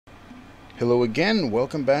Hello again,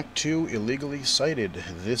 welcome back to Illegally Cited.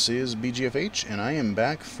 This is BGFH, and I am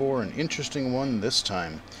back for an interesting one this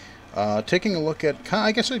time. Taking a look at,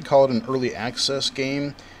 I guess I'd call it an early access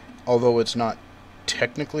game, although it's not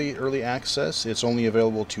technically early access. It's only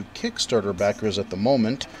available to Kickstarter backers at the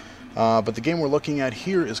moment, but the game we're looking at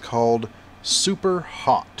here is called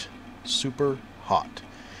SuperHot. SuperHot.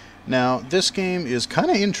 Now, this game is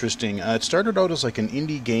kind of interesting. It started out as like an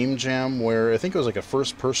indie game jam where I think it was like a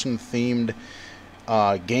first-person themed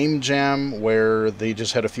game jam where they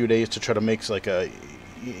just had a few days to try to make like a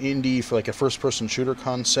indie for like a first-person shooter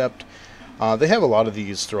concept. They have a lot of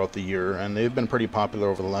these throughout the year, and they've been pretty popular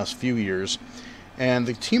over the last few years. And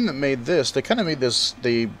the team that made this, they kind of made this,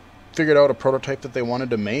 they figured out a prototype that they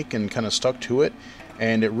wanted to make and kind of stuck to it.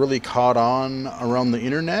 And it really caught on around the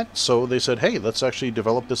internet, so they said, hey, let's actually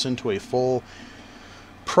develop this into a full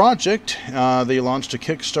project. They launched a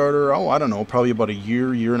Kickstarter, I don't know, probably about a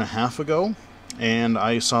year and a half ago, and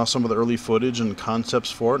I saw some of the early footage and concepts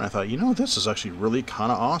for it, and I thought, you know, this is actually really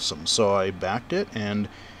kind of awesome. So I backed it, and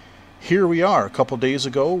here we are. A couple days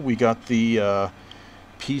ago, we got the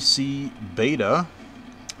PC beta,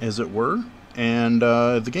 as it were, and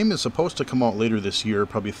the game is supposed to come out later this year,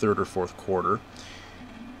 probably third or fourth quarter.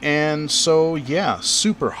 And so, yeah,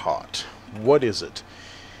 SuperHot. What is it?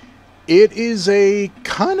 It is a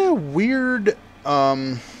kind of weird,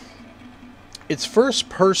 it's first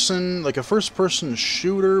person, like a first person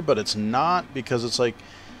shooter, but it's not, because it's like,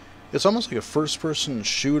 it's almost like a first person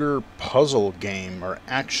shooter puzzle game, or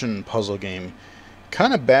action puzzle game.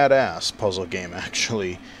 Kind of badass puzzle game,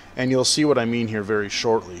 actually. And you'll see what I mean here very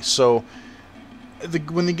shortly. So,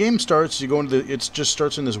 when the game starts, you go into it just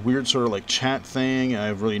starts in this weird sort of like chat thing. I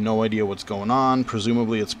have really no idea what's going on.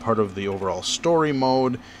 Presumably it's part of the overall story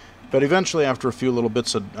mode. But eventually, after a few little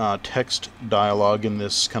bits of text dialogue in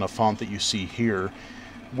this kind of font that you see here,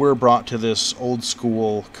 we're brought to this old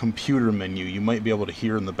school computer menu. You might be able to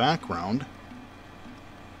hear in the background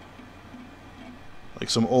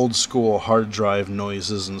like some old school hard drive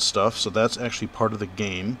noises and stuff. So that's actually part of the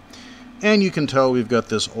game. And you can tell we've got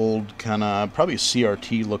this old kind of, probably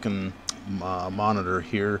CRT looking monitor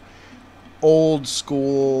here. Old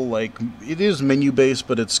school, like, it is menu based,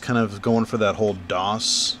 but it's kind of going for that whole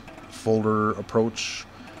DOS folder approach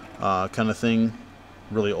kind of thing.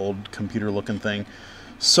 Really old computer looking thing.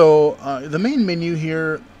 So the main menu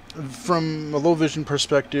here, from a low vision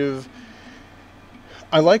perspective,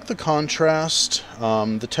 I like the contrast.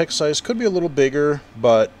 The text size could be a little bigger,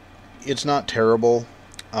 but it's not terrible.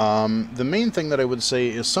 The main thing that I would say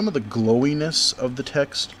is some of the glowiness of the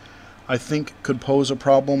text, I think, could pose a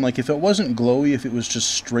problem. Like, if it wasn't glowy, if it was just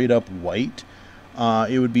straight up white,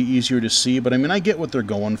 it would be easier to see. But I mean, I get what they're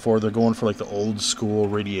going for. They're going for like the old school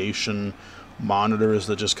radiation monitors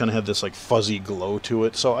that just kind of have this like fuzzy glow to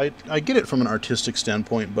it. So I get it from an artistic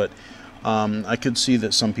standpoint, but I could see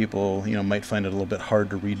that some people, you know, might find it a little bit hard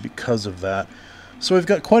to read because of that. So we've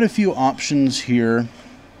got quite a few options here.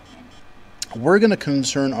 We're going to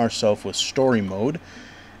concern ourselves with story mode,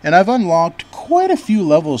 and I've unlocked quite a few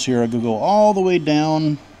levels here. I could go all the way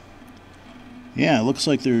down. Yeah, it looks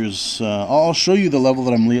like there's. I'll show you the level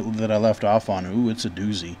that I left off on. Ooh, it's a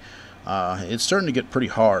doozy. It's starting to get pretty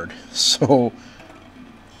hard. So,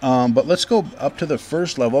 but let's go up to the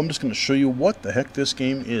first level. I'm just going to show you what the heck this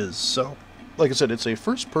game is. So, like I said, it's a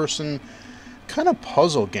first-person kind of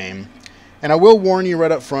puzzle game, and I will warn you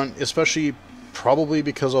right up front, especially. Probably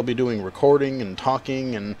because I'll be doing recording and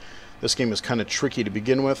talking, and this game is kind of tricky to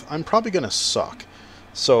begin with, I'm probably going to suck.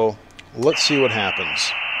 So, let's see what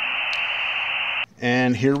happens.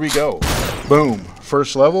 And here we go. Boom.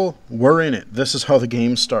 First level, we're in it. This is how the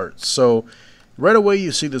game starts. So, right away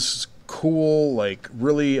you see this cool, like,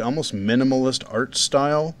 really almost minimalist art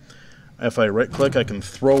style. If I right-click, I can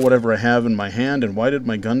throw whatever I have in my hand, and why did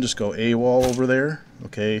my gun just go AWOL over there?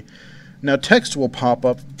 Okay. Now, text will pop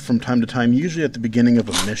up from time to time, usually at the beginning of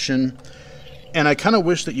a mission. And I kind of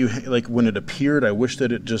wish that you, like, when it appeared, I wish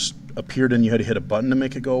that it just appeared and you had to hit a button to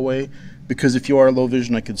make it go away. Because if you are low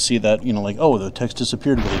vision, I could see that, you know, like, oh, the text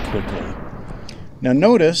disappeared really quickly. Now,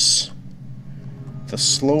 notice the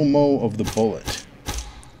slow-mo of the bullet.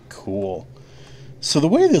 Cool. So the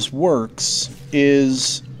way this works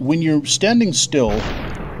is when you're standing still,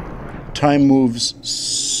 time moves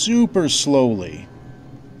super slowly.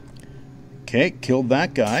 Okay, killed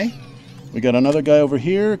that guy. We got another guy over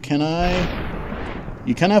here. Can I?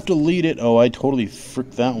 You kind of have to lead it. Oh, I totally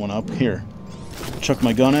fricked that one up. Here. Chuck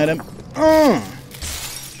my gun at him.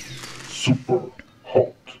 Super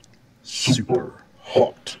hot. Super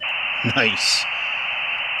hot. Nice.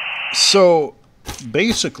 So,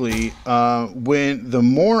 basically, when the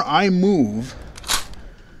more I move,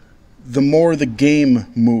 the more the game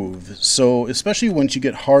moves. So especially once you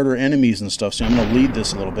get harder enemies and stuff. So I'm going to lead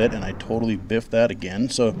this a little bit, and I totally biffed that again.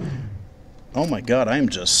 So, oh my god, I am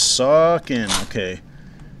just sucking. Okay.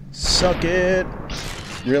 Suck it.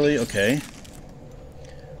 Really? Okay.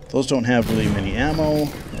 Those don't have really many ammo,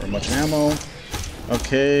 or much ammo.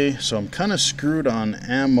 Okay, so I'm kind of screwed on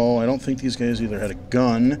ammo. I don't think these guys either had a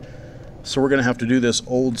gun. So we're going to have to do this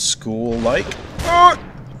old school, like... Oh!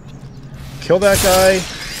 Kill that guy.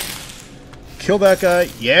 Kill that guy.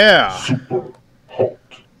 Yeah! SuperHot.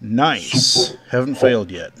 Nice. Haven't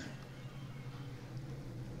failed yet.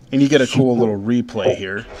 And you get a cool little replay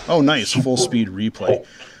here. Oh, nice. Full speed replay.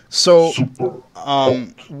 So,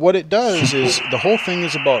 what it does is, the whole thing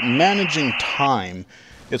is about managing time.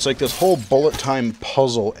 It's like this whole bullet time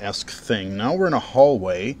puzzle-esque thing. Now we're in a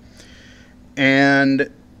hallway,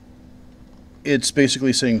 and it's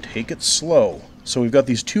basically saying, take it slow. So we've got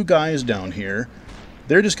these two guys down here.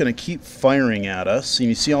 They're just going to keep firing at us. And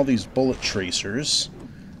you see all these bullet tracers.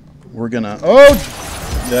 We're going to... Oh!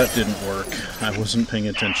 That didn't work. I wasn't paying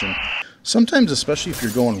attention. Sometimes, especially if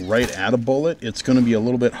you're going right at a bullet, it's going to be a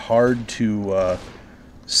little bit hard to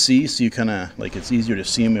see. So you kind of, like, it's easier to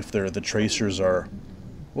see them if the tracers are...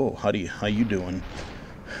 Whoa, how you doing?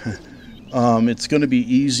 It's going to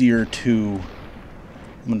be easier to...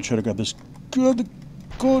 I'm going to try to grab this... Grab the...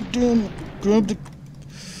 Goddamn... Grab the...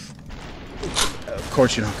 Of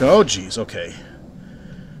course you don't go... Oh, jeez, okay.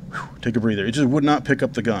 Whew, take a breather. It just would not pick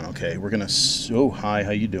up the gun. Okay, we're going to... Oh, hi,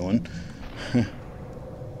 how you doing?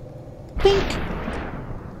 Pink.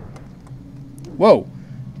 Whoa.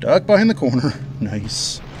 Duck behind the corner.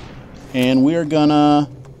 Nice. And we are gonna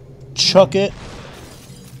chuck it.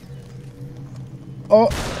 Oh.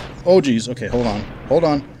 Oh, geez. Okay, hold on. Hold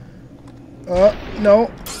on.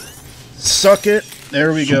 No. Suck it.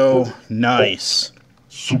 There we go. Nice.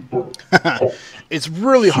 It's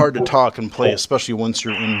really hard to talk and play, especially once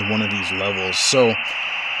you're in one of these levels. So,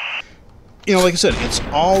 you know, like I said, it's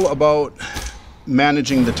all about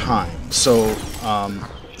managing the time. So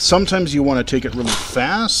sometimes you want to take it really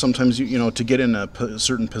fast. Sometimes you know, to get in a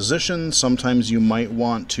certain position. Sometimes you might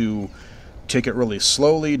want to take it really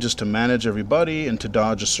slowly just to manage everybody and to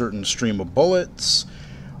dodge a certain stream of bullets.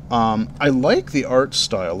 I like the art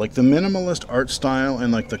style, like the minimalist art style,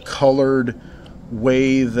 and like the colored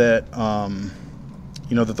way that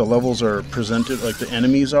you know, that the levels are presented, like the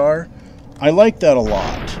enemies are. I like that a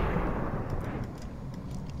lot.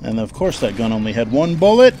 And of course that gun only had one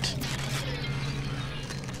bullet.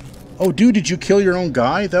 Oh, dude, did you kill your own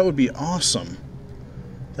guy? That would be awesome.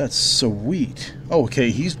 That's sweet. Oh, okay,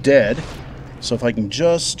 he's dead. So if I can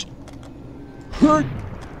just...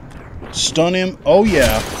 stun him. Oh,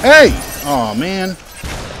 yeah. Hey! Oh, man.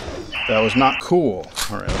 That was not cool.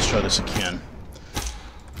 Alright, let's try this again.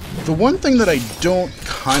 The one thing that I don't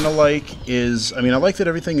kind of like is... I mean, I like that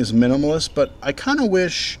everything is minimalist, but I kind of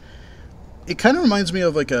wish... It kind of reminds me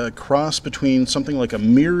of like a cross between something like a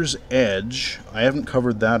Mirror's Edge. I haven't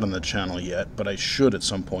covered that on the channel yet, but I should at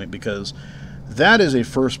some point, because that is a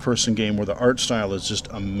first-person game where the art style is just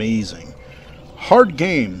amazing. Hard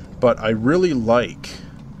game, but I really like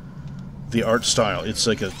the art style. It's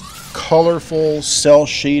like a colorful,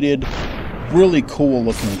 cel-shaded, really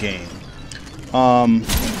cool-looking game.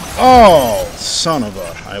 Oh, son of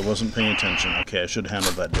a... I wasn't paying attention. Okay, I should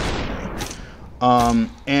handle that differently.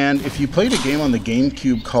 And if you played a game on the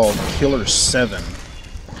GameCube called Killer 7,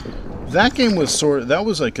 that game was that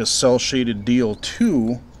was like a cel-shaded deal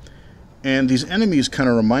too, and these enemies kind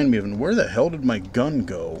of remind me of, and where the hell did my gun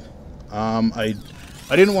go? I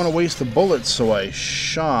didn't want to waste the bullets, so I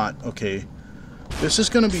shot. Okay, this is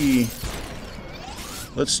going to be...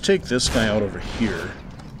 Let's take this guy out over here.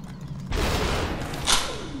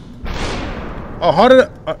 Oh, how did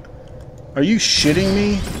I... Are you shitting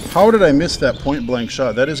me? How did I miss that point-blank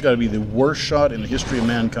shot? That has got to be the worst shot in the history of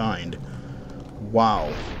mankind.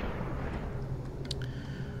 Wow.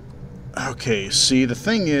 Okay, see, the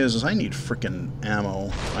thing is I need frickin' ammo.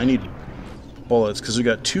 I need bullets, because we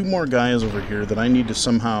got two more guys over here that I need to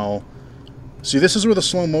somehow... See, this is where the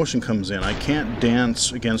slow motion comes in. I can't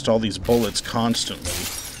dance against all these bullets constantly.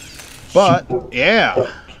 But, yeah,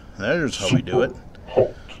 there's how we do it.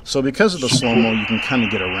 So because of the slow-mo, you can kind of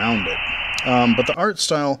get around it. But the art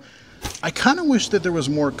style, I kind of wish that there was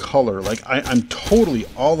more color. Like, I'm totally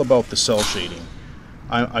all about the cel shading.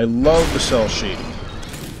 I love the cel shading.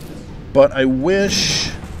 But I wish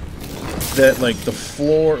that, like, the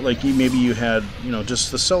floor, like, maybe you had, you know,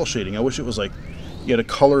 just the cel shading. I wish it was, like, you had a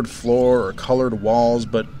colored floor or colored walls.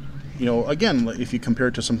 But, you know, again, if you compare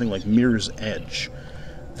it to something like Mirror's Edge,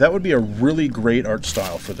 that would be a really great art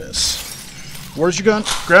style for this. Where's your gun?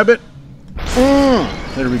 Grab it.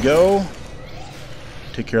 There we go.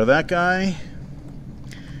 Take care of that guy.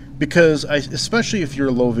 Because, especially if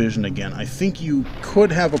you're low vision again, I think you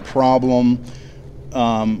could have a problem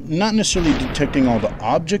not necessarily detecting all the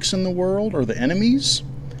objects in the world or the enemies,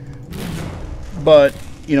 but,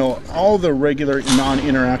 you know, all the regular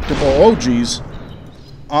non-interactable, oh geez,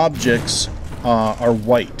 objects are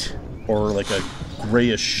white or like a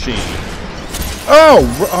grayish shade.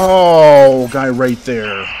 Oh, guy right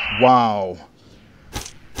there. Wow.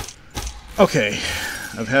 Okay,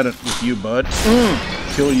 I've had it with you, bud.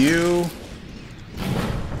 Kill you.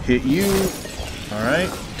 Hit you. Alright,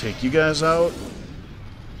 take you guys out.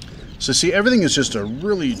 So see, everything is just a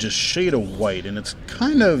really just shade of white, and it's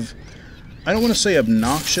kind of, I don't want to say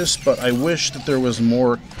obnoxious, but I wish that there was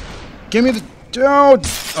more. Give me the...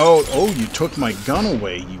 Oh, you took my gun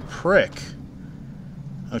away, you prick.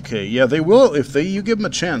 Okay, yeah, they will, if you give them a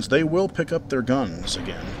chance, they will pick up their guns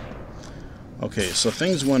again. Okay, so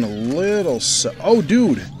things went a little... Oh,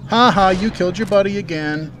 dude! Haha, you killed your buddy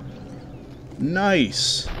again.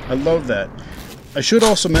 Nice. I love that. I should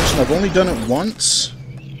also mention I've only done it once.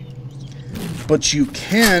 But you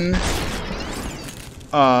can...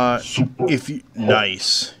 if you...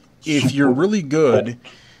 Nice. If you're really good,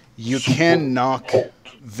 you can knock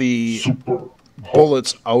the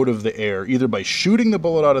bullets out of the air. Either by shooting the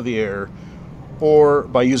bullet out of the air, or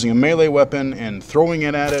by using a melee weapon and throwing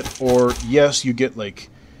it at it, or, yes, you get, like,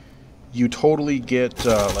 you totally get,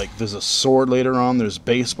 like, there's a sword later on, there's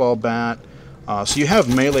baseball bat, so you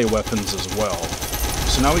have melee weapons as well.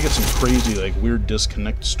 So now we get some crazy, like, weird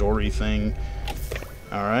disconnect story thing.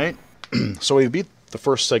 Alright, so we beat the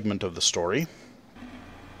first segment of the story.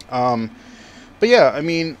 But yeah, I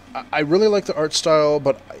mean, I really like the art style,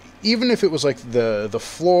 but even if it was like the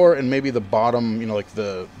floor and maybe the bottom, you know, like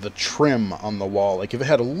the trim on the wall, like if it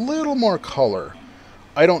had a little more color,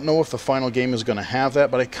 I don't know if the final game is going to have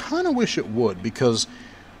that, but I kind of wish it would, because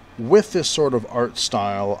with this sort of art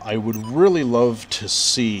style, I would really love to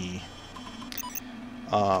see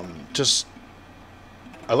just...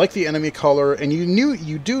 I like the enemy color, and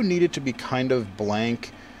you do need it to be kind of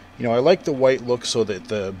blank. You know, I like the white look so that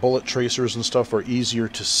the bullet tracers and stuff are easier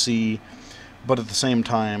to see. But at the same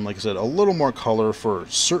time, like I said, a little more color for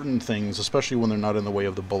certain things, especially when they're not in the way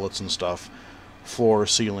of the bullets and stuff. Floor,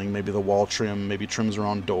 ceiling, maybe the wall trim, maybe trims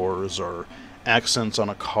around doors, or accents on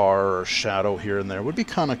a car, or shadow here and there would be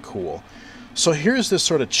kind of cool. So here's this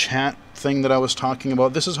sort of chat thing that I was talking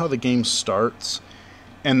about. This is how the game starts.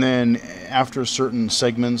 And then after certain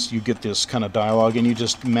segments, you get this kind of dialogue, and you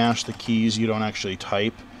just mash the keys. You don't actually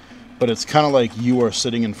type. But it's kind of like you are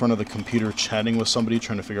sitting in front of the computer chatting with somebody,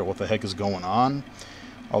 trying to figure out what the heck is going on.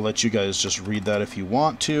 I'll let you guys just read that if you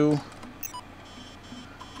want to.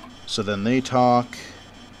 So then they talk.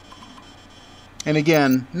 And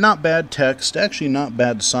again, not bad text. Actually, not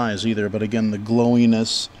bad size either. But again, the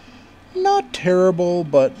glowiness, not terrible.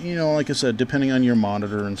 But, you know, like I said, depending on your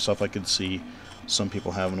monitor and stuff, I could see some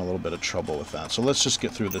people having a little bit of trouble with that. So let's just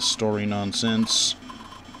get through this story nonsense.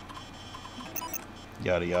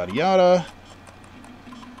 Yada, yada, yada.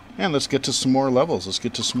 And let's get to some more levels. Let's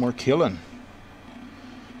get to some more killing.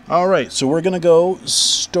 Alright, so we're going to go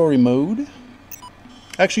story mode.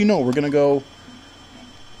 Actually, no, we're going to go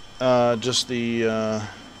just the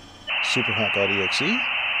SuperHot.exe.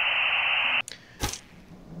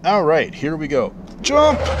 Alright, here we go.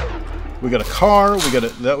 Jump! We got a car.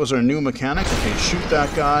 That was our new mechanic. Okay, shoot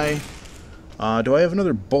that guy. Do I have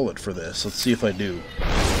another bullet for this? Let's see if I do.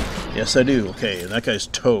 Yes, I do. Okay, that guy's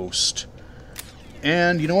toast.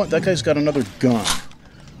 And you know what? That guy's got another gun.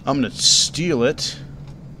 I'm going to steal it.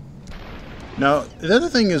 Now, the other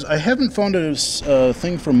thing is, I haven't found a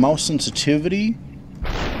thing for mouse sensitivity,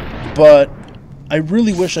 but I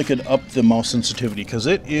really wish I could up the mouse sensitivity, because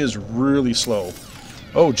it is really slow.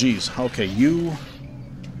 Oh, geez. Okay, you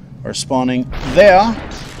are spawning there.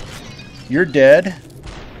 You're dead.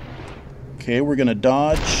 Okay, we're going to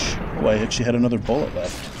dodge. Oh, I actually had another bullet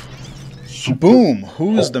left. Boom!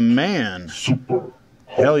 Who's the man?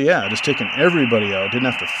 Hell yeah, just taking everybody out.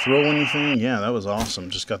 Didn't have to throw anything. Yeah, that was awesome.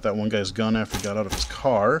 Just got that one guy's gun after he got out of his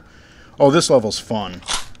car. Oh, this level's fun.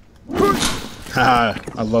 Haha,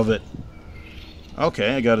 I love it.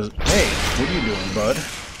 Okay, I got his... Hey, what are you doing, bud?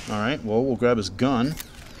 Alright, well, we'll grab his gun.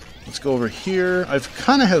 Let's go over here. I've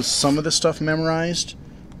kind of have some of this stuff memorized,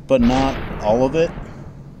 but not all of it.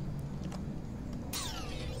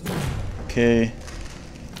 Okay.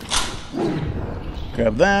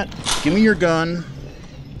 Grab that. Give me your gun.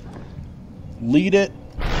 Lead it.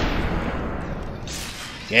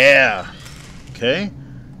 Yeah. Okay.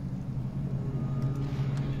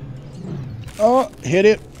 Oh, hit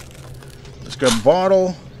it. Let's grab a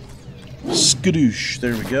bottle. Skadoosh.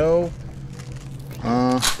 There we go.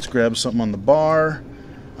 Let's grab something on the bar.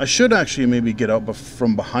 I should actually maybe get out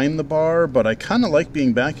from behind the bar, but I kind of like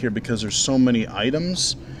being back here because there's so many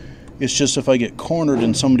items. It's just if I get cornered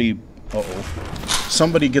and somebody... Uh-oh.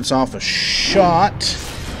 Somebody gets off a shot.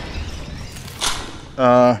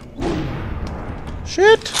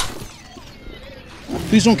 Shit!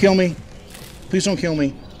 Please don't kill me. Please don't kill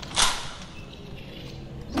me.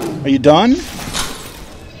 Are you done?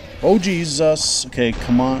 Oh, Jesus. Okay,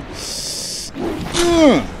 come on.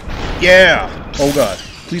 Yeah! Oh, God.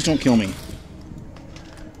 Please don't kill me.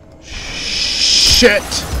 Shit!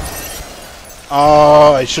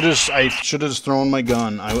 Oh, I should have just thrown my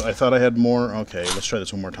gun. I thought I had more. Okay, let's try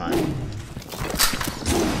this one more time.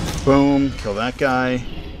 Boom. Kill that guy.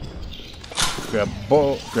 Grab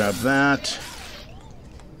that.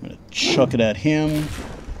 I'm going to chuck it at him.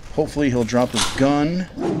 Hopefully he'll drop his gun.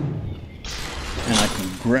 And I can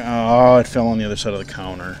grab... Oh, it fell on the other side of the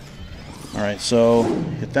counter. Alright, so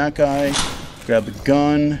hit that guy. Grab the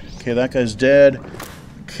gun. Okay, that guy's dead.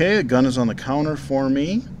 Okay, a gun is on the counter for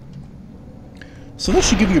me. So this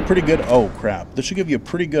should give you a pretty good... Oh, crap. This should give you a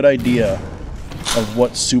pretty good idea of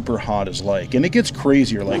what SuperHot is like. And it gets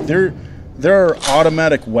crazier. Like, there are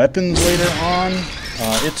automatic weapons later on.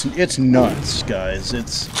 It's nuts, guys.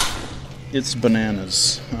 It's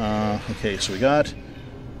bananas. Okay, so we got...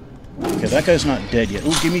 Okay, that guy's not dead yet.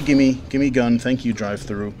 Ooh, gimme gun. Thank you,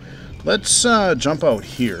 drive-through. Let's jump out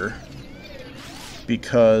here.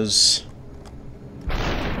 Because...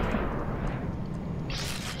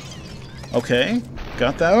 Okay,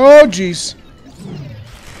 got that. Oh, jeez.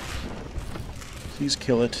 Please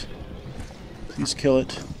kill it. Please kill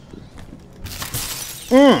it.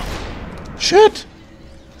 Shit!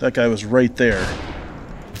 That guy was right there.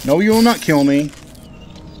 No, you will not kill me.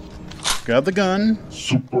 Grab the gun.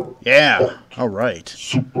 Yeah,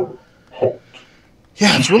 alright.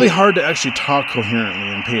 Yeah, it's really hard to actually talk coherently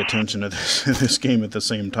and pay attention to this game at the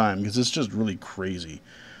same time, because it's just really crazy.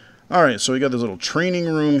 Alright, so we got this little training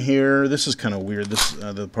room here. This is kind of weird, this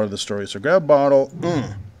the part of the story. So grab a bottle.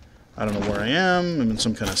 I don't know where I am. I'm in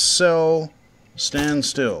some kind of cell. Stand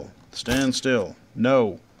still. Stand still.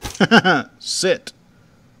 No. Sit.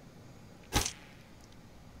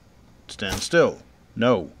 Stand still.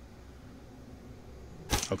 No.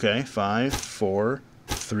 Okay, 5, 4,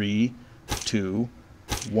 3, 2,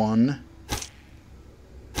 1.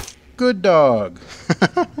 Good dog.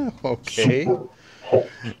 Okay.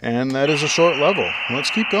 And that is a short level. Let's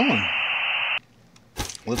keep going.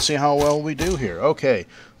 Let's see how well we do here. Okay,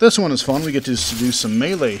 this one is fun. We get to do some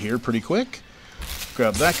melee here pretty quick.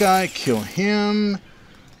 Grab that guy, kill him.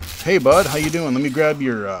 Hey, bud, how you doing? Let me grab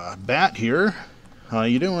your bat here. How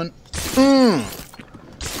you doing?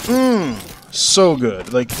 So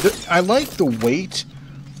good. Like, I like the weight.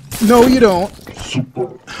 No, you don't.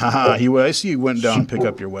 Haha, I see you went down and pick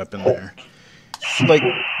up your weapon there. Like,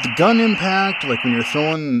 the gun impact, like when you're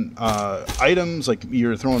throwing items, like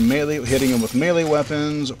you're throwing melee, hitting them with melee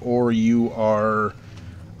weapons, or you are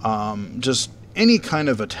just any kind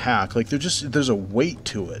of attack, like there's a weight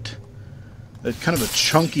to it. It's kind of a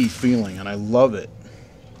chunky feeling, and I love it.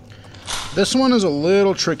 This one is a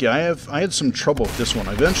little tricky. I had some trouble with this one.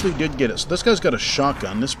 I eventually did get it. So this guy's got a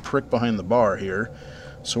shotgun, this prick behind the bar here.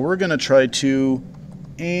 So we're going to try to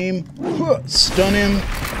aim, stun him,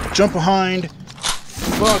 jump behind.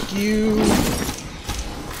 Fuck you.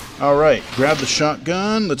 Alright, grab the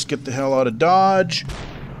shotgun. Let's get the hell out of Dodge.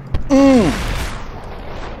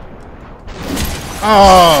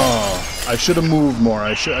 Oh, I should have moved more.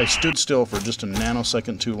 I stood still for just a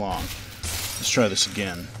nanosecond too long. Let's try this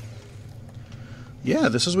again. Yeah,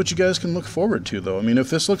 this is what you guys can look forward to, though. I mean,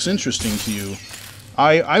 if this looks interesting to you,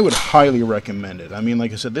 I would highly recommend it. I mean,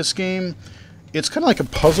 like I said, this game, it's kind of like a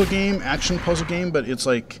puzzle game, action puzzle game, but it's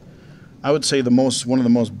like, I would say one of the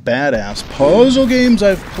most badass puzzle games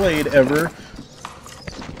I've played ever.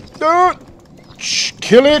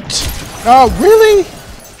 Kill it! Oh, really?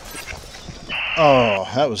 Oh,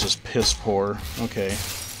 that was just piss poor. Okay.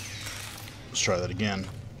 Let's try that again.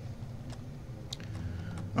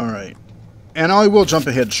 Alright. And I will jump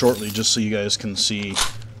ahead shortly just so you guys can see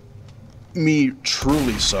me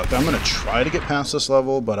truly suck. I'm going to try to get past this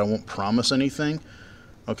level, but I won't promise anything.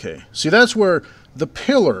 Okay. See, that's where the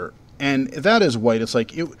pillar, and that is white. It's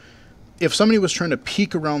like, if somebody was trying to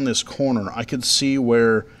peek around this corner, I could see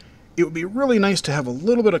where it would be really nice to have a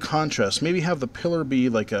little bit of contrast. Maybe have the pillar be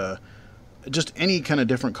like just any kind of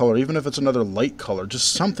different color, even if it's another light color,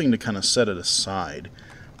 just something to kind of set it aside.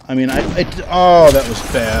 I mean, oh, that was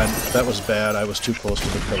bad. That was bad. I was too close to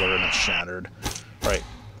the pillar and it shattered. All right,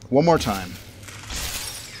 one more time.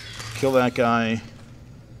 Kill that guy.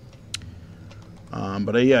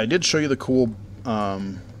 But yeah, I did show you the cool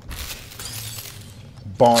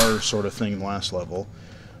bar sort of thing in the last level.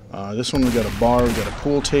 This one we got a bar, we got a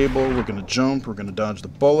pool table, we're going to jump, we're going to dodge the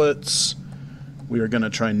bullets. We are going to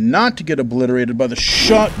try not to get obliterated by the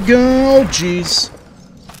shotgun. Oh, jeez.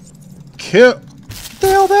 Get the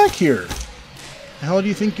hell back here. The hell do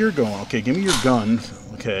you think you're going? Okay, give me your gun.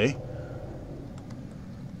 Okay.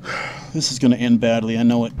 This is going to end badly, I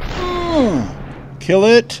know it. Kill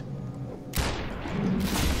it.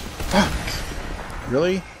 Fuck.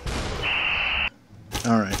 Really?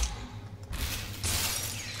 Alright.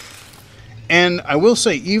 And I will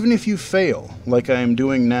say, even if you fail, like I am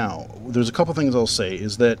doing now, there's a couple things I'll say,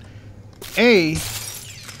 is that, A,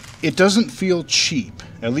 it doesn't feel cheap,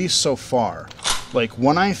 at least so far. Like,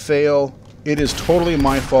 when I fail, it is totally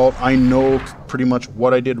my fault. I know pretty much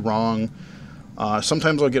what I did wrong.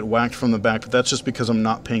 Sometimes I'll get whacked from the back, but that's just because I'm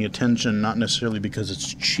not paying attention, not necessarily because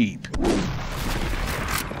it's cheap.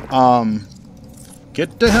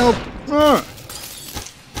 Get the help!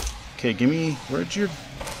 Okay, give me... Where'd your...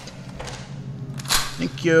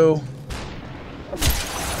 Thank you.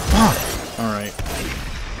 Alright.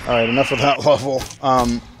 Alright, enough of that level.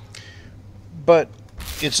 But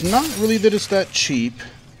it's not really that it's that cheap,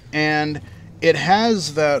 and it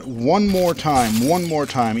has that one more time,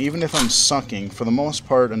 even if I'm sucking, for the most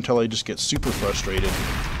part, until I just get super frustrated.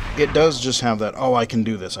 It does just have that, oh, I can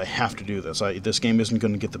do this, I have to do this, this game isn't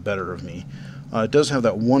going to get the better of me. It does have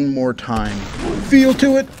that one more time feel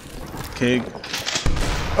to it. Okay.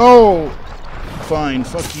 Oh! Fine,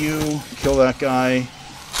 fuck you. Kill that guy.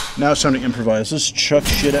 Now it's time to improvise. Let's chuck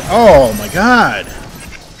shit at... Oh my god!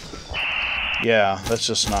 Yeah, that's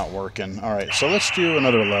just not working. Alright, so let's do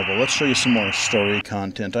another level. Let's show you some more story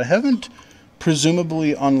content. I haven't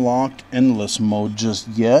presumably unlocked endless mode just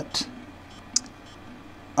yet.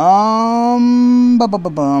 I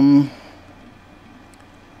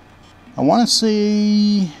want to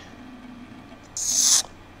say...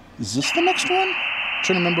 Is this the next one? I'm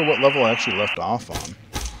trying to remember what level I actually left off on.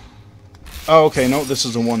 Oh, okay, no, this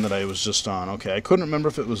is the one that I was just on. Okay, I couldn't remember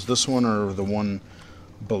if it was this one or the one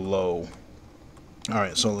below.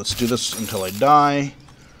 Alright, so let's do this until I die.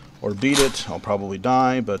 Or beat it. I'll probably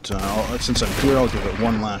die, but since I'm here, I'll give it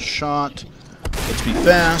one last shot. Let's be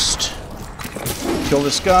fast. Kill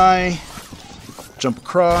this guy. Jump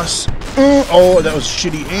across. Oh, that was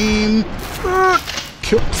shitty aim.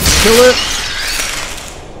 Kill it.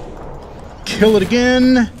 Kill it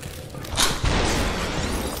again.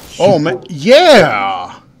 Oh, man.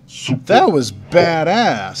 Yeah! That was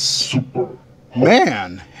badass.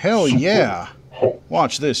 Man, hell yeah.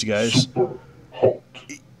 Watch this, you guys.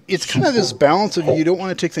 It's kind of this balance of you don't want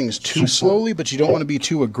to take things too slowly, but you don't want to be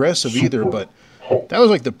too aggressive either. But that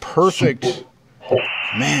was like the perfect...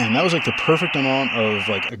 Man, that was like the perfect amount of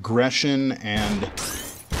like aggression and...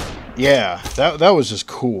 Yeah, that was just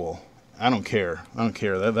cool. I don't care. I don't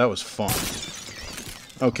care. That was fun.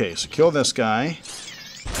 Okay, so kill this guy.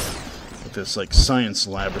 With this, like, science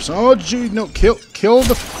lab or something. Oh, gee, no, kill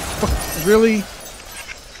the fuck. Really?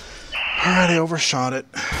 Alright, I overshot it.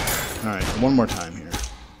 Alright, one more time here.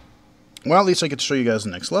 Well, at least I get to show you guys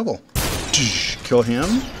the next level. Kill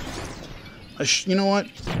him. You know what?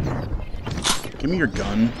 Give me your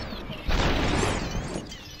gun.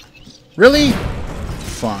 Really?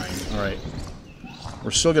 Fine. Alright.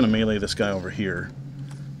 We're still gonna melee this guy over here.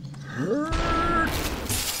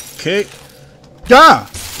 Okay. Gah!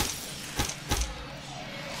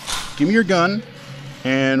 Give me your gun.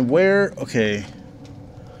 And where... Okay.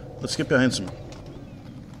 Let's get behind some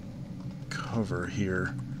cover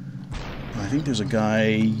here. I think there's a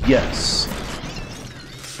guy... Yes.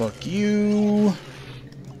 Fuck you.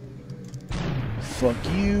 Fuck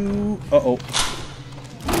you. Uh-oh.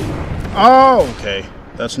 Oh, okay.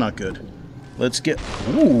 That's not good. Let's get...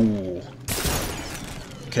 Ooh.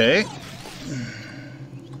 Okay.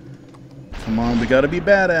 Come on, we gotta be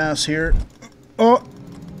badass here. Oh!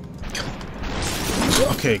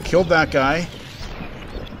 Okay, killed that guy.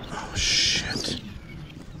 Oh, shit.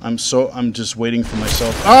 I'm just waiting for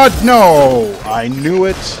myself. Oh, no! I knew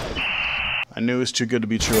it. I knew it was too good to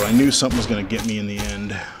be true. I knew something was gonna get me in the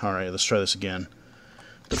end. Alright, let's try this again.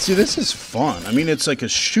 But see, this is fun. I mean, it's like a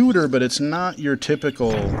shooter, but it's not your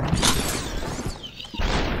typical...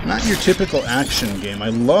 Not your typical action game. I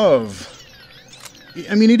love...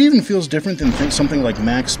 I mean, it even feels different than something like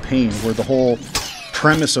Max Payne, where the whole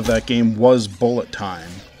premise of that game was bullet time.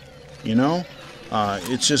 You know?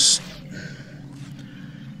 It's just...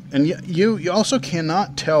 And you also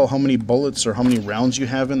cannot tell how many bullets or how many rounds you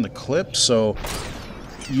have in the clip, so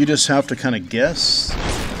you just have to kind of guess.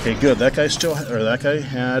 Okay, good. That guy still... Or that guy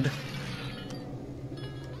had...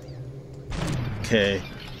 Okay.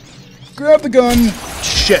 Grab the gun.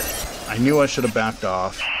 Shit. I knew I should have backed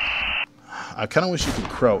off. I kind of wish you could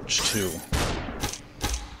crouch, too.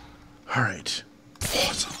 Alright.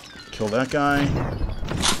 Kill that guy.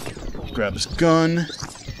 Grab his gun.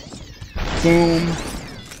 Boom.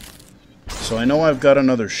 So I know I've got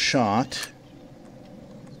another shot.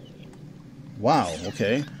 Wow,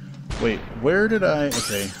 okay. Wait, where did I...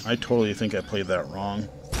 Okay, I totally think I played that wrong.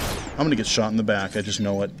 I'm gonna get shot in the back, I just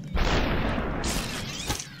know it.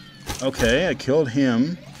 Okay, I killed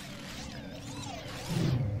him.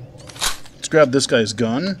 Let's grab this guy's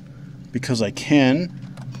gun, because I can.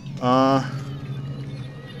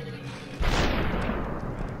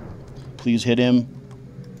 Please hit him.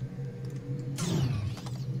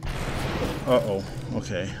 Uh-oh.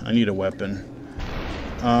 Okay, I need a weapon.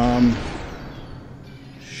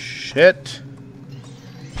 Shit.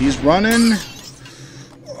 He's running.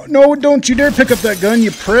 No, don't you dare pick up that gun, you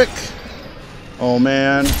prick. Oh,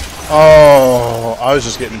 man. Oh, I was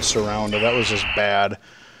just getting surrounded. That was just bad.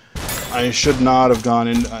 I should not have gone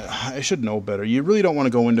in. I should know better. You really don't want to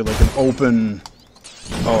go into like an open...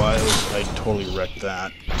 Oh, I totally wrecked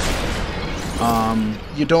that.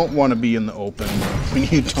 You don't want to be in the open when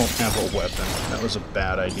you don't have a weapon. That was a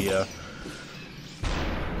bad idea.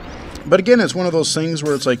 But again, it's one of those things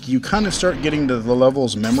where it's like you kind of start getting to the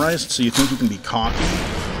levels memorized, so you think you can be cocky.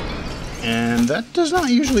 And that does not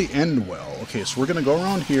usually end well. Okay, so we're going to go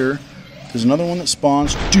around here. There's another one that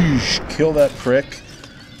spawns. Doosh! Kill that prick.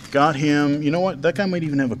 Got him. You know what? That guy might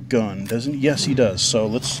even have a gun, doesn't he? Yes, he does. So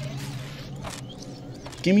let's...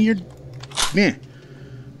 Give me your... Meh.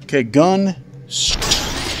 Okay, gun.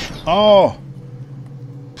 Oh!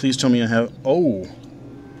 Please tell me I have... Oh!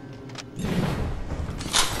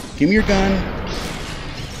 Give me your gun.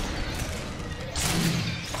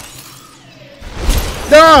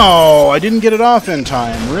 No! I didn't get it off in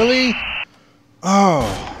time. Really?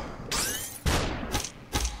 Oh.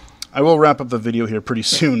 I will wrap up the video here pretty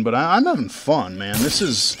soon, but I'm having fun, man. This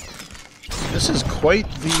is quite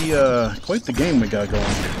the game we got going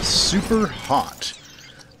here. SuperHot.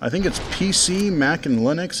 I think it's PC, Mac, and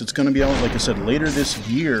Linux. It's going to be out, like I said, later this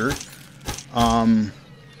year.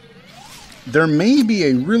 There may be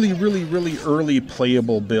a really early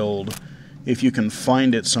playable build if you can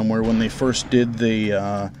find it somewhere when they first did the,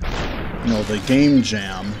 the game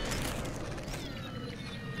jam.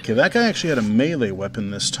 Okay, that guy actually had a melee weapon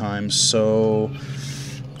this time, so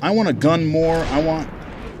I want a gun more.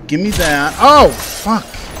 Give me that. Oh, fuck.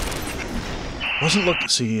 Wasn't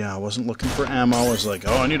looking for ammo. I was like,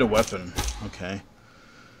 oh, I need a weapon. Okay.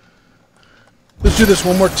 Let's do this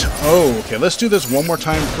one more time. Oh, okay. Let's do this one more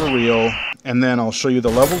time for real, and then I'll show you the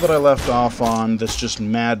level that I left off on. That's just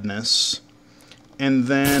madness, and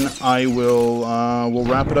then I will we'll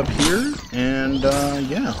wrap it up here, and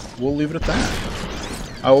yeah, we'll leave it at that.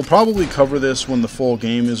 I will probably cover this when the full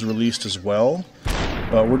game is released as well,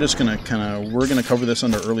 but we're just gonna cover this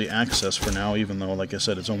under early access for now, even though, like I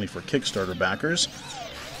said, it's only for Kickstarter backers.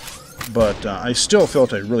 But I still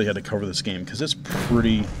felt I really had to cover this game because it's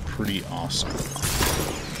pretty awesome.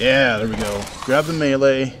 Yeah, there we go. Grab the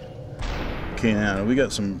melee. Okay, now we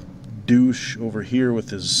got some douche over here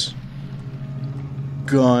with his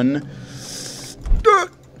gun.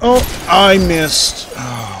 Oh, I missed.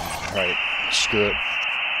 Oh, right, screw it.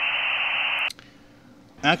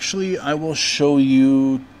 Actually, I will show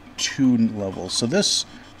you two levels. So this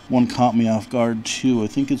one caught me off guard too. I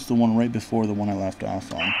think it's the one right before the one I left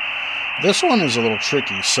off on. This one is a little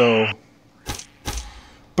tricky, so...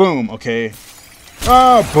 Boom, okay.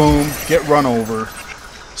 Boom, get run over.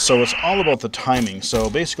 So it's all about the timing.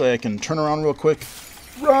 So basically I can turn around real quick,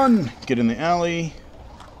 run, get in the alley.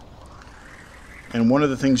 And one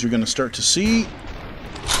of the things you're going to start to see,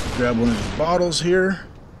 grab one of these bottles here.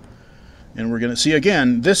 And we're going to see,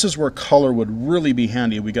 again, this is where color would really be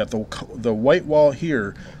handy. We got the white wall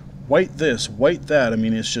here, white this, white that. I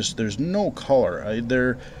mean, it's just, there's no color.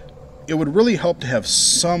 It would really help to have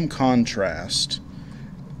some contrast.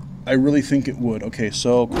 I really think it would. Okay,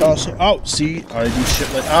 so cross it. Oh, see, I do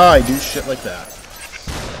shit like that.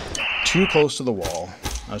 Too close to the wall.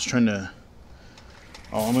 I was trying to...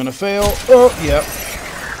 Oh, I'm going to fail. Oh, yep.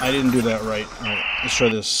 I didn't do that right. All right, let's try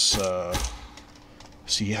this...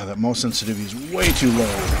 See, yeah, that mouse sensitivity is way too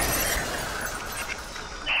low.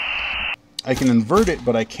 I can invert it,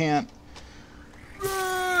 but I can't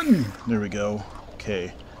run. There we go.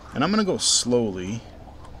 Okay. And I'm going to go slowly,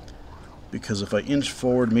 because if I inch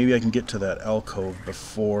forward, maybe I can get to that alcove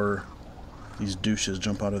before these douches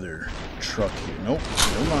jump out of their truck here. Nope,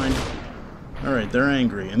 never mind. Alright, they're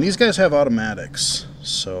angry. And these guys have automatics,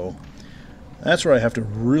 so that's where I have to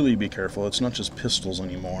really be careful. It's not just pistols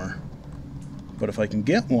anymore. But if I can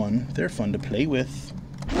get one, they're fun to play with.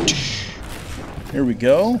 Here we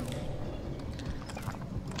go.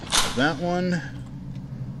 That one.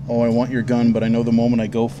 Oh, I want your gun, but I know the moment I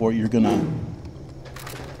go for it, you're gonna...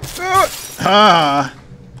 Ah!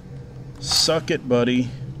 Suck it, buddy.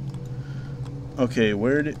 Okay,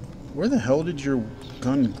 where the hell did your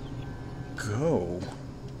gun go?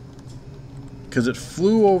 Because it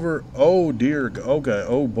flew over... Oh, dear. Okay,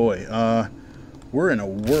 oh, boy. We're in a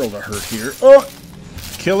world of hurt here. Oh!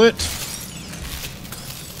 Kill it.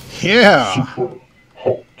 Yeah! SuperHot.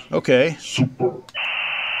 Okay. Super.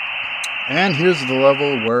 And here's the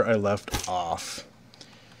level where I left off.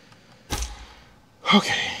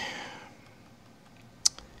 Okay.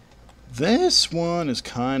 This one is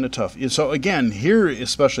kind of tough. So again, here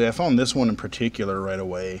especially, I found this one in particular right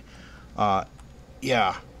away.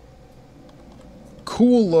 Yeah.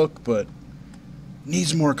 Cool look, but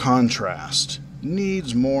needs more contrast.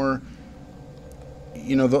 Needs more...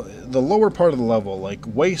 You know, the lower part of the level, like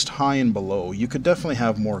waist high and below, you could definitely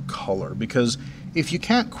have more color. Because if you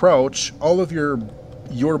can't crouch, all of your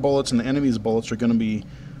bullets and the enemy's bullets are going to be,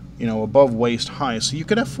 you know, above waist high. So you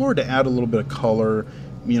could afford to add a little bit of color,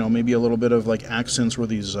 you know, maybe a little bit of like accents where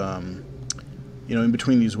these, you know, in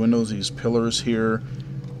between these windows, these pillars here.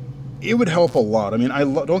 It would help a lot. I mean,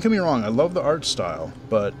 don't get me wrong, I love the art style,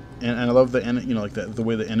 but and I love the, you know, like the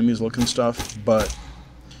way the enemies look and stuff, but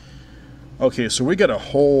okay, so we got a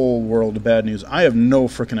whole world of bad news. I have no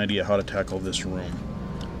freaking idea how to tackle this room.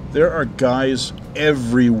 There are guys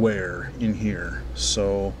everywhere in here,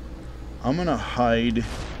 so I'm gonna hide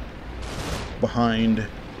behind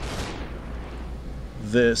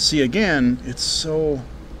this. See, again, it's so...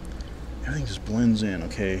 everything just blends in,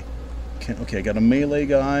 okay? Okay, I got a melee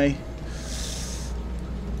guy.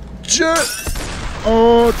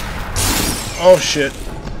 Oh! Oh, shit.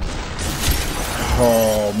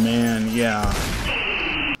 Oh, man, yeah.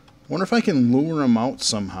 Wonder if I can lure him out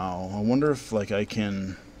somehow. I wonder if, like, I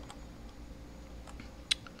can...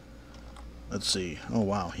 Let's see. Oh,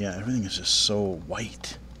 wow, yeah, everything is just so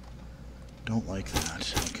white. Don't like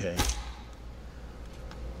that. Okay.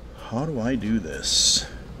 How do I do this?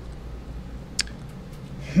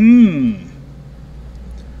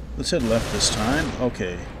 Let's head left this time.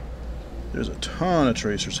 Okay. There's a ton of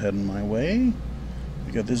tracers heading my way.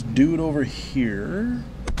 We got this dude over here.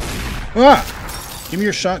 Ah! Give me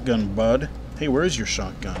your shotgun, bud. Hey, where is your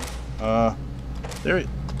shotgun? There it...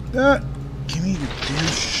 give me your damn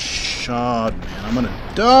shot, man. I'm gonna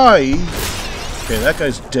die! Okay, that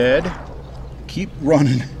guy's dead. Keep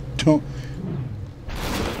running. Don't...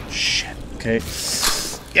 Shit. Okay.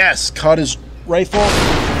 Yes! Caught his rifle.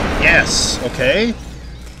 Yes! Okay.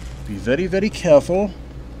 Be very, very careful.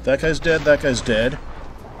 That guy's dead, that guy's dead.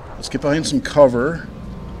 Let's get behind some cover.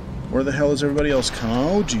 Where the hell is everybody else?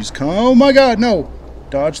 Oh, jeez. Oh, my God, no!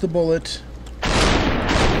 Dodge the bullet.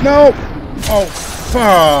 No! Oh,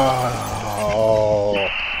 fuck! Oh.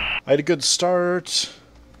 I had a good start.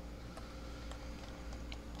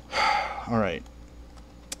 Alright.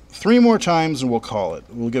 3 more times and we'll call it.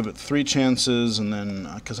 We'll give it 3 chances and then...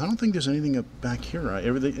 Because I don't think there's anything up back here. Right?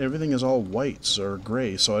 Everything is all whites or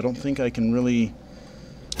gray, so I don't think I can really...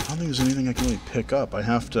 I don't think there's anything I can really pick up. I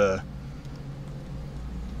have to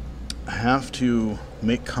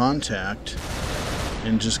make contact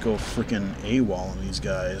and just go freaking AWOL on these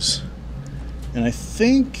guys. And I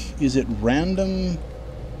think... Is it random?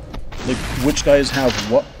 Like, which guys have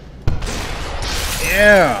what?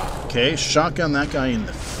 Yeah! Okay, shotgun that guy in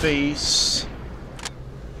the face.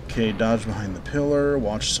 Okay, dodge behind the pillar.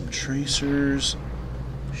 Watch some tracers.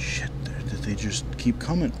 Shit, did they just keep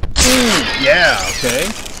coming? Yeah, okay.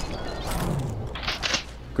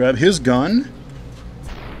 Grab his gun.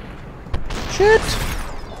 Shit!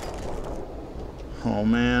 Oh,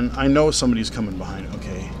 man. I know somebody's coming behind.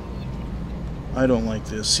 Okay. I don't like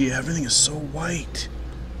this. See, everything is so white.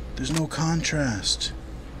 There's no contrast.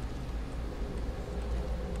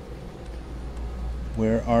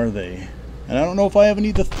 Where are they? And I don't know if I have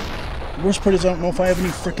any... The worst part is I don't know if I have any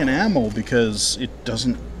frickin' ammo because it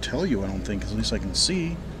doesn't tell you, I don't think. At least I can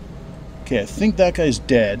see. Okay, I think that guy's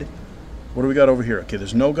dead. What do we got over here? Okay,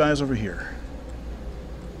 there's no guys over here.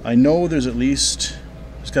 I know there's at least...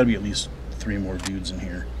 There's got to be at least 3 more dudes in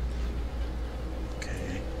here.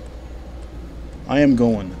 Okay. I am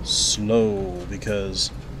going slow because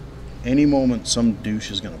any moment some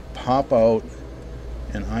douche is going to pop out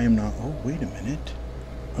and I am not... Oh, wait a minute.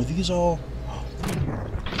 Are these all... Oh.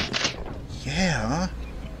 Yeah.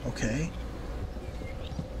 Okay.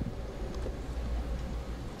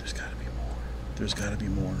 There's got to be more. There's got to be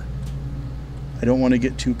more. I don't want to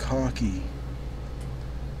get too cocky.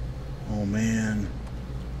 Oh, man.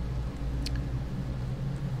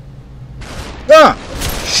 Ah!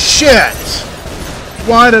 Shit!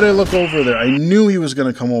 Why did I look over there? I knew he was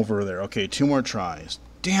going to come over there. Okay, 2 more tries.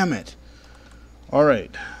 Damn it.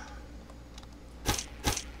 Alright.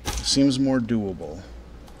 Seems more doable.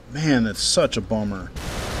 Man, that's such a bummer.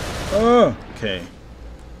 Oh! Okay.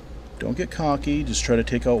 Don't get cocky. Just try to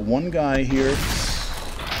take out one guy here.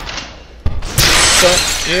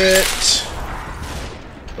 Suck it.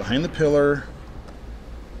 Behind the pillar.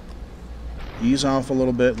 Ease off a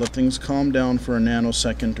little bit. Let things calm down for a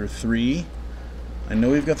nanosecond or 3. I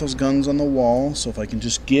know we've got those guns on the wall, so if I can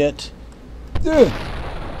just get...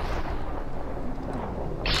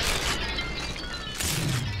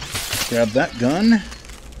 Grab that gun.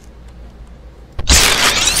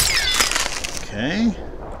 Okay.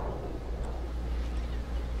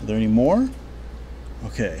 Are there any more?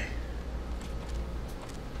 Okay.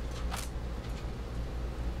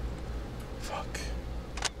 Fuck.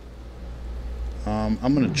 I'm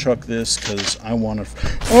gonna chuck this because I want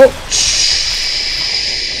to... Oh!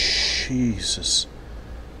 Jesus.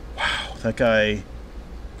 Wow, that guy...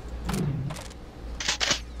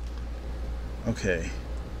 Okay.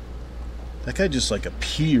 That guy just like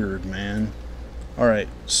appeared, man. Alright,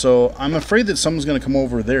 so I'm afraid that someone's going to come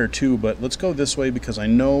over there too, but let's go this way because I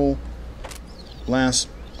know last...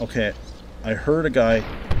 Okay, I heard a guy...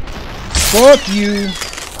 Fuck you!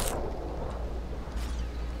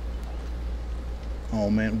 Oh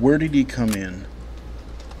man, where did he come in?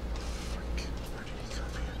 Frick, where did he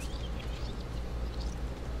come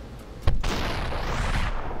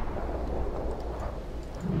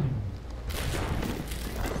in?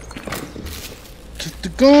 Get the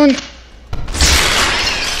gun!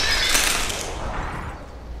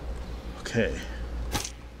 Okay.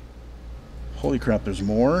 Holy crap, there's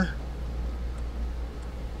more.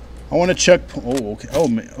 I want to check... Oh, okay.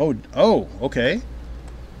 Oh, okay.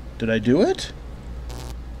 Did I do it?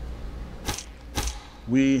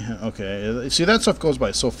 Okay. See, that stuff goes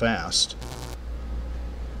by so fast.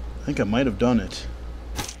 I think I might have done it.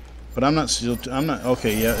 But I'm not...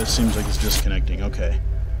 Okay, yeah, it seems like it's disconnecting. Okay.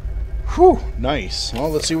 Whew, nice. Well,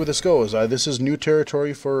 let's see where this goes. This is new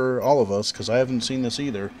territory for all of us, because I haven't seen this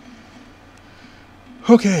either.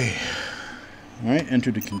 Okay. Alright,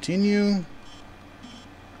 enter to continue.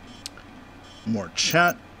 More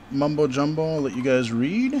chat mumbo jumbo. I'll let you guys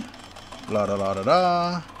read. La da da da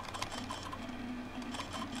da.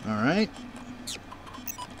 Alright.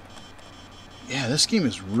 Yeah, this game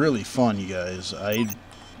is really fun, you guys.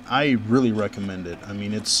 I really recommend it. I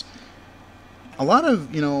mean, it's a lot of,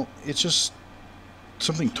 it's just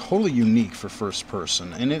something totally unique for first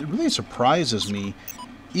person. And it really surprises me,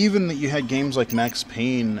 even that you had games like Max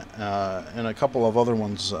Payne and a couple of other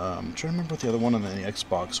ones. I'm trying to remember what the other one on the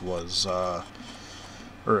Xbox was. Or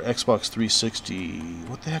Xbox 360.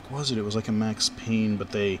 What the heck was it? It was like a Max Payne,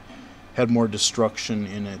 but they had more destruction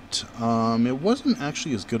in it. It wasn't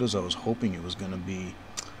actually as good as I was hoping it was going to be.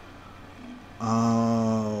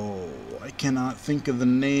 Oh, I cannot think of the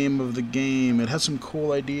name of the game. It had some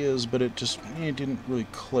cool ideas, but it didn't really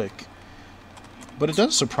click. But it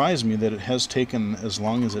does surprise me that it has taken as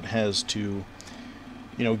long as it has to,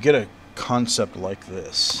 get a concept like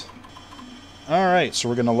this. Alright, so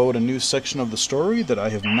we're going to load a new section of the story that I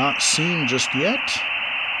have not seen just yet.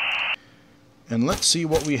 And let's see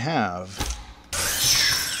what we have.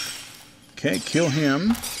 Okay, kill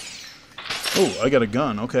him. Oh, I got a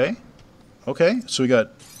gun, okay. Okay, so we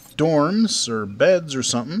got dorms or beds or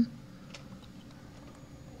something.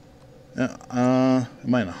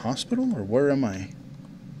 Am I in a hospital or where am I?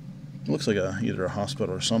 It looks like either a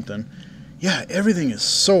hospital or something. Yeah, everything is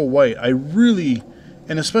so white. I really,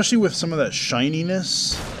 and especially with some of that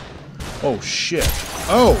shininess. Oh shit.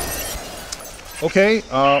 Oh. Okay.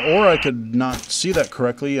 Or I could not see that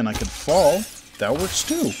correctly and I could fall. That works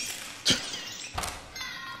too.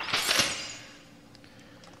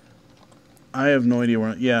 I have no idea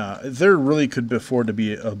where... Yeah, there really could afford to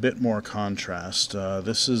be a bit more contrast.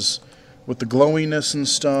 This is... With the glowiness and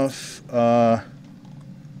stuff.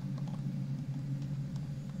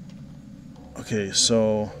 Okay,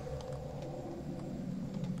 so...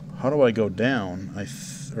 How do I go down?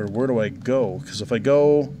 Or where do I go? Because if I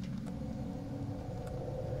go...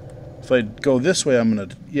 If I go this way, I'm going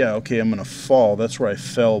to... Yeah, okay, I'm going to fall. That's where I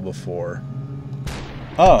fell before.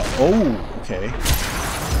 Oh, okay.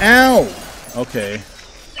 Ow! Okay.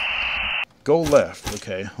 Go left.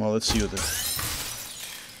 Okay, well, let's see what this...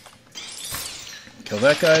 Kill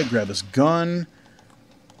that guy, grab his gun.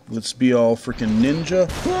 Let's be all freaking ninja.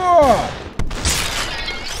 Ah!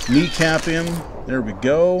 Kneecap him. There we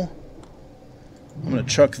go. I'm going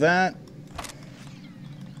to chuck that.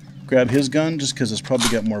 Grab his gun just because it's probably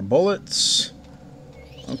got more bullets.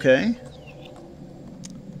 Okay.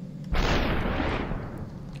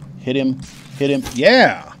 Hit him. Hit him.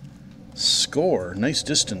 Yeah! Score. Nice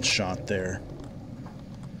distance shot there.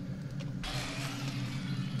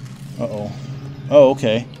 Uh-oh. Oh,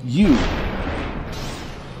 okay. You.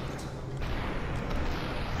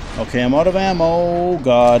 Okay, I'm out of ammo.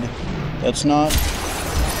 God. That's not...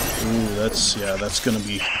 Ooh, that's... Yeah, that's gonna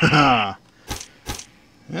be...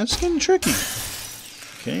 That's getting tricky.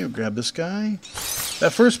 Okay, we'll grab this guy.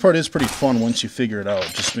 That first part is pretty fun once you figure it out.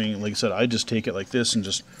 Just being, like I said, I just take it like this and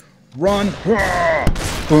just run.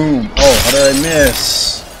 Boom. Oh, how did I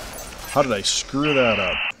miss? How did I screw that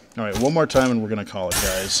up? Alright, one more time and we're going to call it,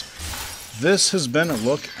 guys. This has been a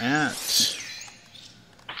look at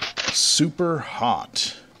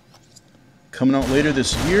SuperHot. Coming out later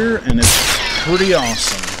this year, and it's pretty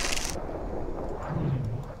awesome.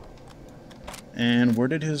 And where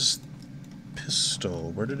did his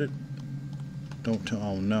pistol... Where did it... Don't tell...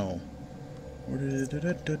 Oh, no. Where did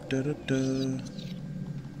it...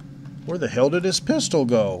 Where the hell did his pistol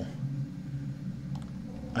go?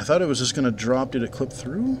 I thought it was just going to drop. Did it clip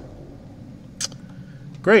through?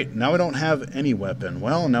 Great. Now I don't have any weapon.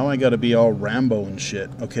 Well, now I got to be all Rambo and shit.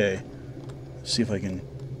 Okay. Let's see if I can...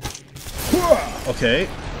 Okay.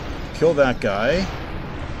 Kill that guy.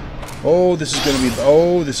 Oh, this is going to be...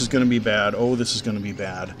 Oh, this is going to be bad. Oh, this is going to be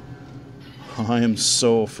bad. I am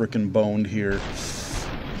so freaking boned here.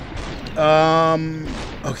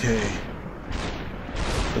 Okay.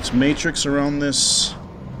 Let's matrix around this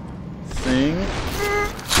thing.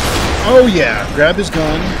 Oh, yeah. Grab his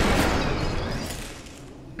gun.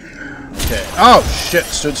 Okay. Oh, shit.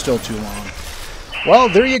 Stood still too long. Well,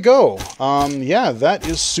 there you go. Yeah, that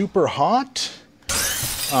is SuperHot.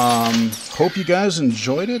 Hope you guys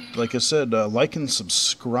enjoyed it. Like I said, like and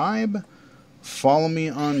subscribe. Follow me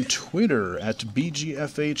on Twitter at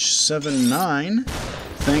BGFH79.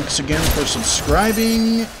 Thanks again for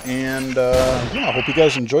subscribing, and yeah, I hope you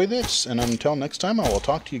guys enjoy this, and until next time, I will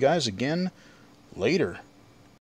talk to you guys again later.